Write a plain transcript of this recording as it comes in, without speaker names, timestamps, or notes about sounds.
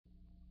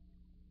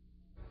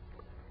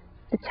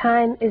The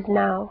time is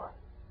now.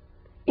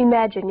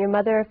 Imagine your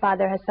mother or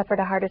father has suffered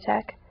a heart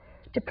attack.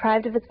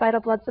 Deprived of its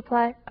vital blood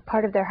supply, a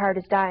part of their heart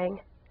is dying.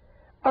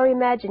 Or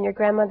imagine your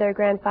grandmother or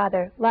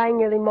grandfather lying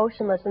nearly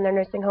motionless in their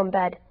nursing home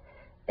bed.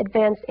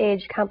 Advanced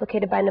age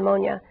complicated by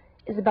pneumonia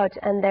is about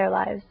to end their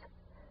lives.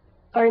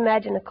 Or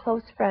imagine a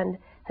close friend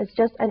has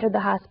just entered the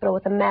hospital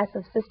with a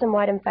massive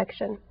system-wide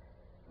infection.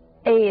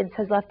 AIDS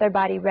has left their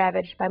body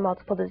ravaged by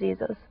multiple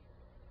diseases.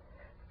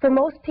 For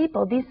most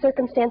people, these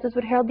circumstances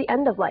would herald the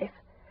end of life.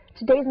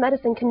 Today's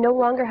medicine can no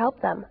longer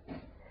help them.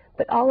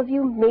 But all of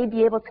you may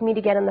be able to meet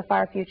again in the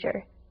far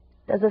future.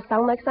 Does this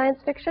sound like science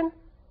fiction?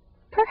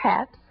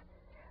 Perhaps.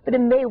 But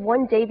it may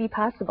one day be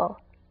possible.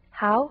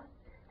 How?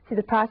 Through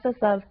the process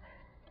of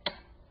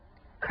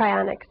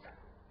cryonics.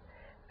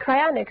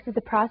 Cryonics is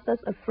the process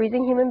of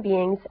freezing human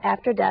beings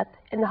after death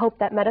in the hope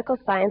that medical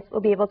science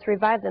will be able to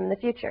revive them in the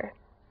future.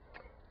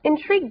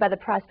 Intrigued by the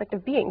prospect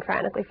of being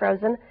cryonically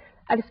frozen,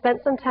 I've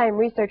spent some time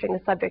researching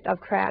the subject of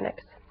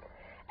cryonics.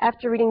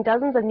 After reading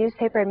dozens of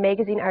newspaper and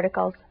magazine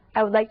articles,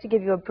 I would like to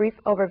give you a brief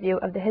overview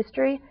of the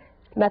history,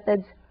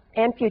 methods,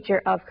 and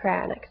future of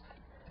cryonics.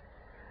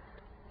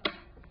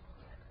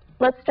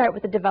 Let's start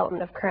with the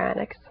development of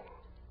cryonics.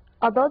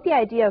 Although the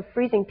idea of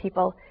freezing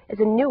people is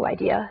a new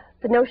idea,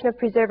 the notion of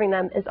preserving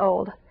them is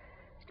old.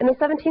 In the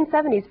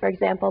 1770s, for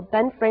example,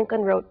 Ben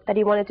Franklin wrote that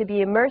he wanted to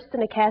be immersed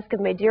in a cask of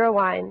Madeira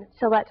wine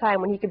till that time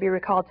when he could be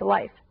recalled to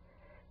life.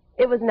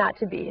 It was not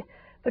to be,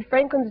 but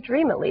Franklin's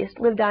dream, at least,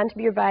 lived on to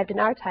be revived in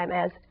our time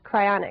as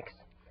cryonics.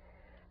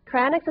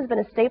 Cryonics has been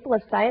a staple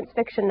of science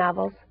fiction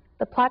novels,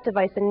 the plot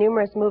device in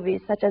numerous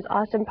movies such as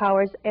Austin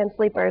Powers and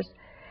Sleepers,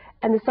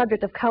 and the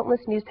subject of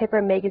countless newspaper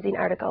and magazine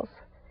articles.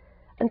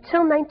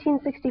 Until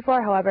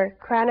 1964, however,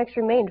 cryonics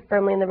remained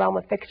firmly in the realm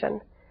of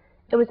fiction.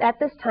 It was at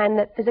this time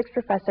that physics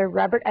professor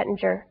Robert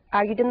Ettinger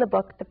argued in the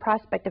book The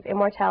Prospect of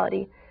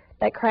Immortality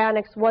that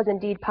cryonics was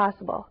indeed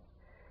possible.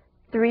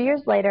 3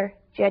 years later,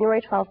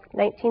 January 12,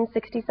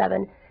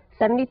 1967,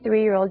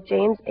 73-year-old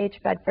James H.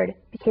 Bedford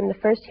became the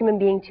first human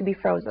being to be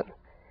frozen.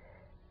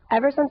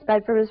 Ever since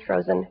Bedford was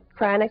frozen,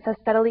 cryonics has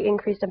steadily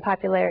increased in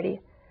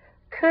popularity.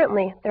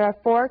 Currently, there are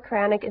 4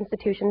 cryonic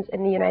institutions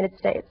in the United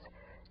States,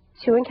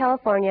 2 in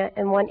California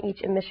and 1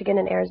 each in Michigan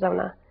and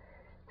Arizona.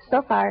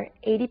 So far,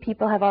 80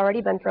 people have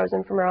already been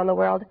frozen from around the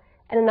world,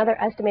 and another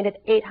estimated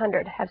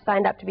 800 have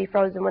signed up to be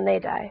frozen when they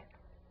die.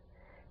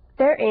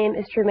 Their aim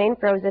is to remain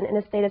frozen in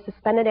a state of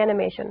suspended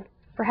animation,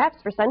 perhaps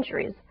for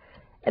centuries,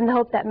 in the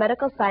hope that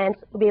medical science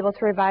will be able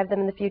to revive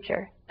them in the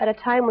future, at a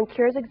time when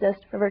cures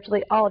exist for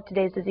virtually all of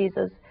today's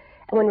diseases,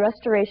 and when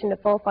restoration to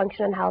full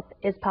function and health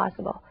is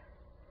possible.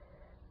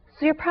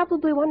 So you're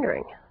probably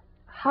wondering,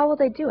 how will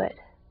they do it?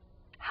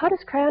 How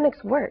does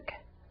cryonics work?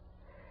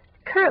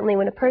 Currently,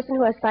 when a person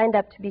who has signed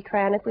up to be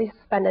cryonically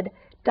suspended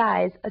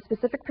dies, a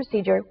specific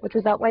procedure, which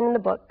was outlined in the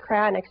book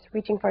Cryonics,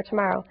 Reaching for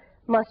Tomorrow,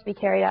 must be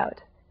carried out.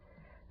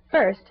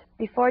 First,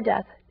 before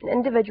death, an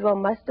individual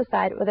must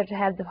decide whether to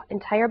have the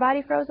entire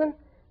body frozen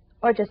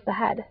or just the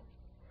head.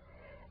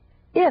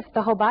 If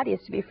the whole body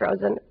is to be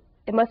frozen,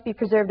 it must be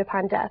preserved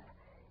upon death.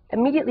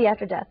 Immediately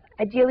after death,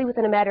 ideally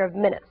within a matter of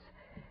minutes,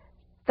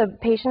 the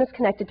patient is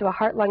connected to a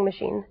heart-lung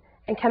machine,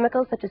 and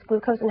chemicals such as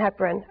glucose and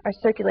heparin are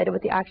circulated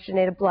with the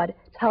oxygenated blood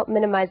to help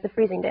minimize the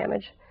freezing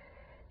damage.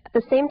 At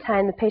the same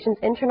time, the patient's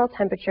internal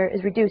temperature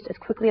is reduced as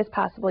quickly as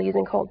possible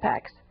using cold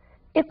packs.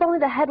 If only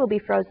the head will be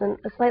frozen,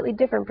 a slightly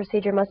different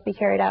procedure must be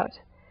carried out.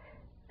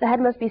 The head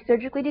must be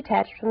surgically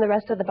detached from the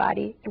rest of the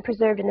body and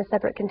preserved in a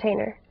separate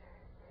container.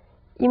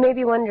 You may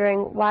be wondering,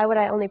 why would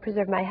I only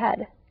preserve my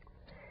head?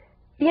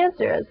 The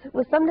answer is,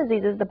 with some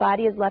diseases, the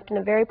body is left in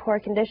a very poor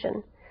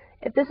condition.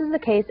 If this is the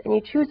case and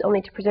you choose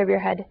only to preserve your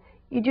head,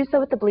 you do so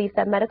with the belief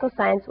that medical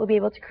science will be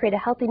able to create a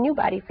healthy new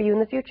body for you in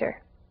the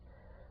future.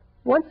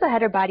 Once the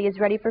head or body is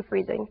ready for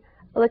freezing,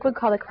 a liquid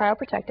called a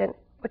cryoprotectant,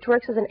 which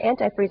works as an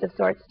antifreeze of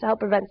sorts to help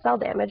prevent cell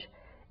damage,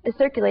 is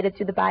circulated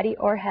through the body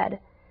or head.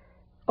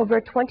 Over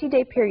a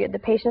 20-day period, the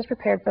patient is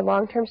prepared for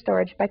long-term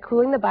storage by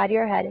cooling the body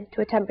or head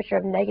to a temperature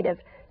of negative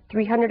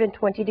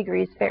 320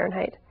 degrees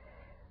Fahrenheit.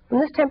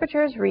 When this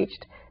temperature is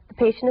reached, the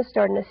patient is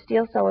stored in a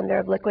steel cylinder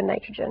of liquid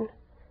nitrogen.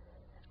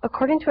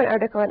 According to an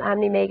article in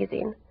Omni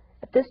magazine,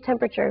 at this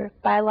temperature,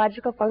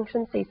 biological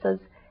function ceases,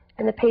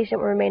 and the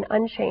patient will remain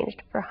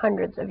unchanged for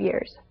hundreds of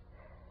years.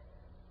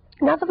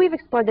 Now that we've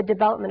explored the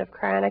development of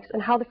cryonics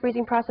and how the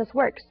freezing process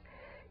works,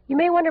 you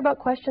may wonder about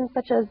questions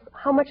such as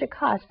how much it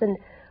costs and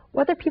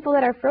whether people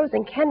that are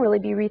frozen can really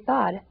be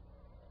rethawed.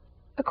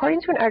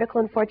 According to an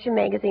article in Fortune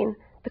magazine,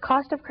 the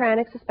cost of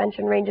cryonic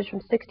suspension ranges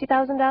from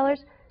 $60,000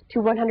 to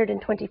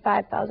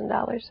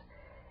 $125,000.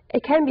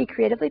 It can be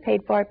creatively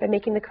paid for by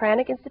making the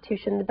cryonic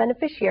institution the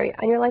beneficiary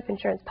on your life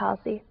insurance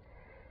policy.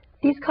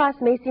 These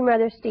costs may seem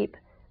rather steep,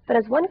 but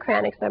as one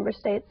cryonics member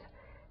states,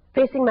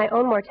 facing my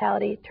own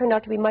mortality turned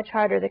out to be much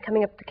harder than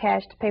coming up with the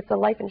cash to pay for the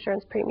life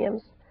insurance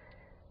premiums.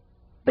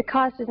 The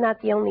cost is not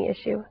the only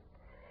issue.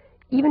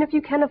 Even if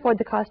you can afford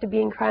the cost of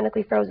being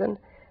cryonically frozen,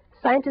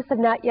 scientists have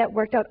not yet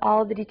worked out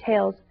all of the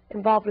details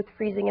involved with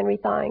freezing and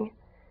rethawing.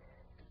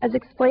 As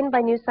explained by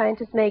New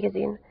Scientist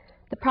magazine,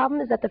 The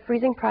problem is that the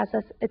freezing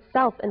process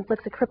itself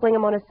inflicts a crippling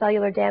amount of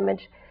cellular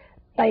damage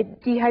by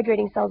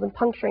dehydrating cells and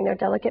puncturing their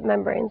delicate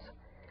membranes.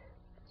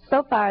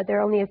 So far, there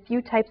are only a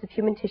few types of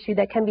human tissue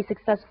that can be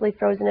successfully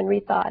frozen and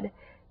rethawed,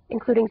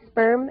 including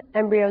sperm,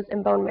 embryos,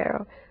 and bone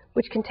marrow,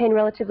 which contain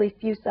relatively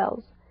few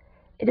cells.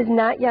 It is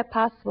not yet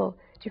possible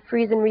to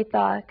freeze and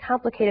rethaw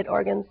complicated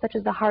organs such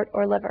as the heart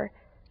or liver,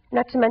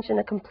 not to mention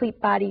a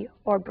complete body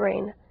or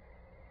brain.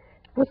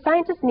 What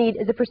scientists need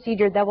is a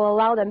procedure that will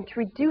allow them to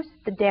reduce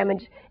the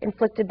damage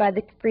inflicted by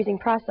the freezing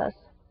process.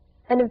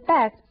 And in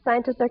fact,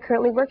 scientists are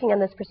currently working on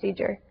this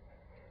procedure.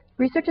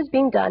 Research is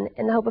being done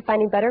in the hope of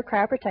finding better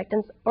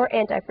cryoprotectants or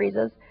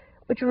antifreezes,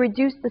 which will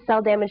reduce the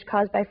cell damage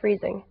caused by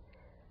freezing.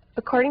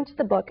 According to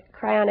the book,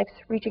 Cryonics,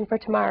 Reaching for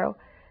Tomorrow,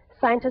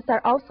 scientists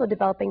are also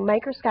developing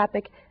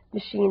microscopic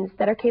machines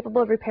that are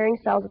capable of repairing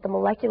cells at the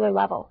molecular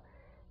level.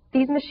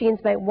 These machines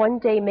might one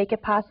day make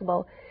it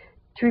possible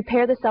to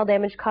repair the cell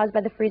damage caused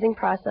by the freezing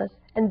process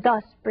and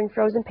thus bring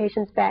frozen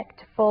patients back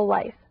to full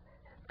life.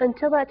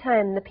 Until that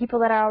time, the people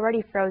that are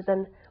already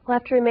frozen will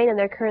have to remain in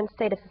their current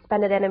state of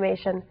suspended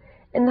animation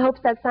in the hopes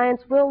that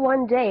science will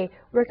one day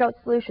work out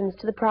solutions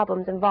to the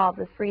problems involved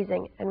with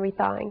freezing and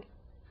rethawing.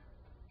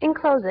 In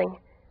closing,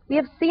 we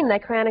have seen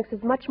that Cryonics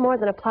is much more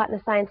than a plot in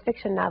a science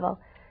fiction novel.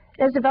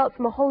 It has developed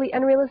from a wholly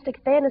unrealistic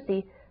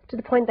fantasy to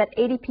the point that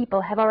 80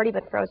 people have already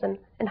been frozen,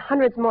 and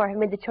hundreds more have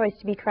made the choice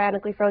to be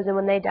cryonically frozen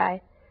when they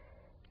die.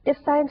 If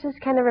scientists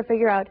can ever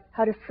figure out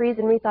how to freeze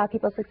and rethaw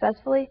people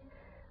successfully,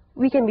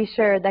 we can be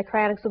sure that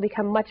cryonics will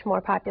become much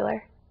more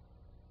popular.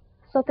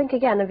 So think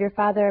again of your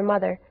father or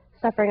mother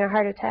suffering a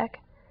heart attack,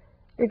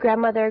 your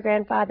grandmother or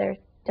grandfather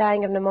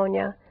dying of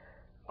pneumonia,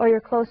 or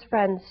your close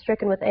friends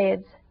stricken with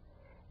AIDS.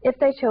 If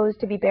they chose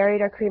to be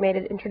buried or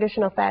cremated in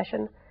traditional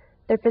fashion,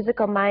 their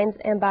physical minds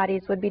and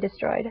bodies would be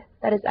destroyed.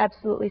 That is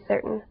absolutely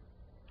certain.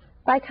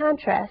 By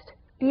contrast,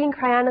 being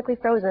cryonically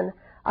frozen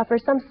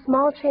offers some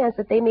small chance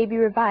that they may be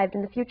revived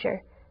in the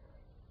future.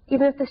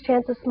 Even if this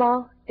chance is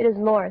small, it is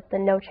more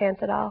than no chance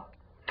at all.